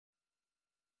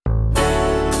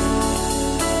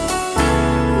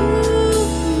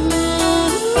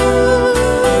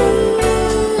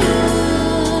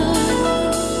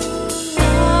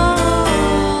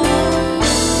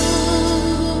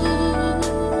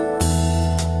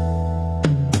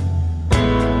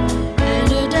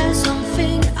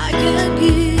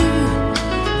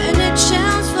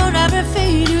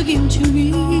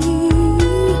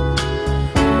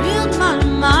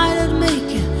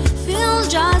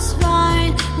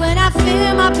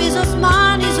feel my peace of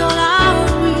mind is all I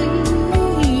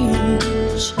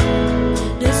reach.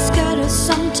 They scatter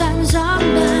sometimes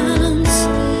unbalanced.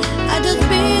 I just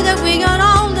be that we got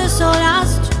all this all I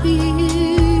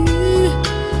street.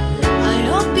 I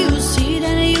hope you see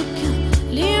that you can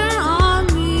lean on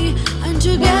me, and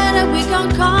together we can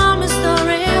calm the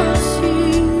story.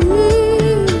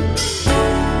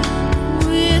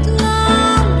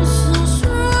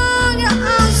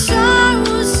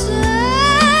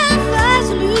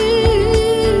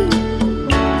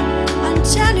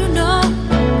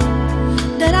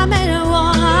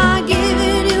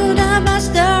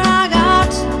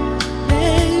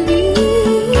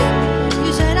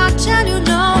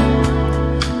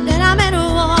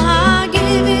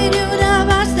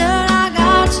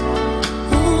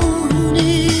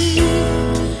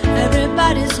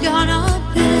 Everybody's gonna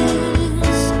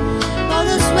miss, but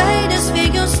this way this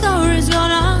figure story's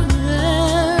gonna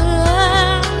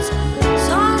last.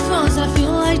 Some folks I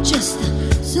feel like just a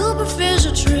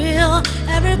superficial thrill.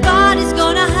 Everybody's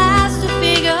gonna have to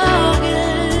figure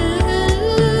again.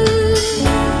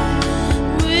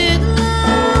 With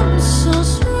love so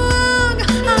strong,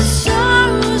 I'm so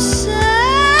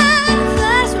selfishly.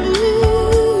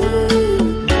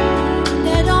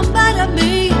 They don't bother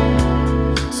me,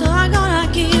 so I'm gonna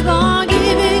keep on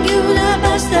giving you the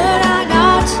best that I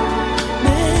got,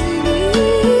 baby.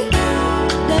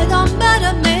 They don't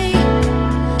bother me,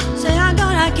 so I'm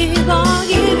gonna keep on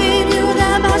giving